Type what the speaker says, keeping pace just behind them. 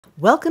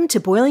Welcome to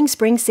Boiling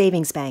Springs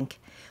Savings Bank.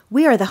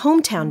 We are the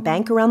hometown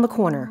bank around the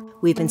corner.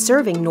 We've been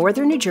serving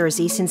northern New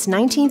Jersey since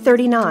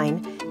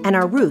 1939, and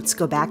our roots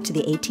go back to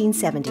the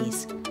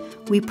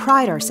 1870s. We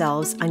pride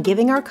ourselves on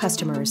giving our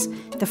customers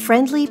the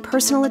friendly,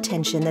 personal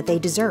attention that they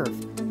deserve.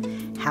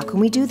 How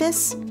can we do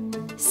this?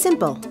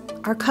 Simple.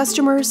 Our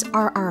customers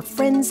are our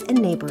friends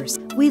and neighbors.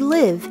 We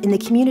live in the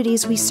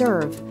communities we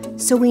serve,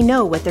 so we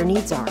know what their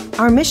needs are.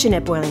 Our mission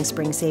at Boiling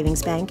Springs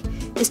Savings Bank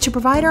is to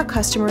provide our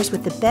customers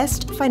with the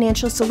best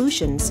financial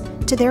solutions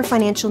to their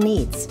financial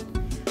needs.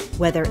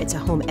 Whether it's a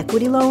home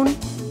equity loan,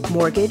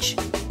 mortgage,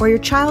 or your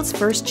child's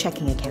first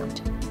checking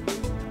account.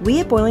 We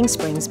at Boiling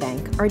Springs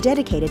Bank are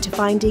dedicated to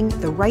finding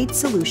the right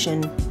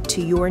solution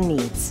to your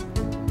needs.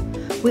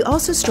 We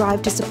also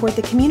strive to support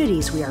the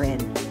communities we are in,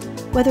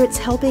 whether it's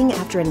helping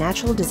after a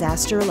natural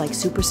disaster like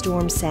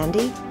Superstorm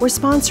Sandy or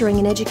sponsoring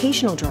an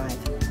educational drive.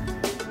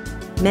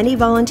 Many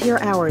volunteer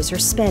hours are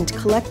spent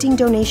collecting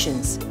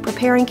donations,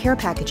 preparing care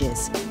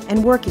packages,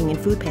 and working in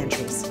food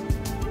pantries.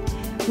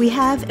 We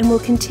have and will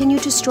continue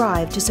to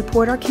strive to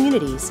support our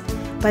communities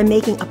by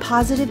making a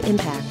positive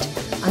impact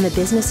on the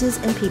businesses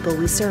and people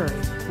we serve.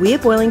 We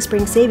at Boiling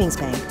Springs Savings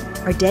Bank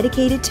are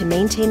dedicated to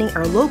maintaining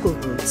our local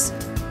roots,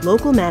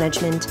 local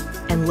management,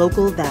 and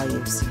local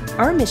values.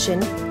 Our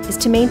mission is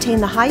to maintain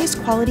the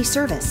highest quality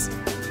service,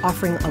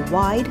 offering a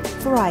wide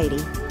variety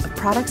of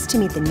products to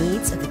meet the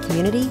needs of the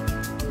community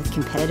with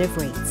competitive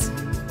rates.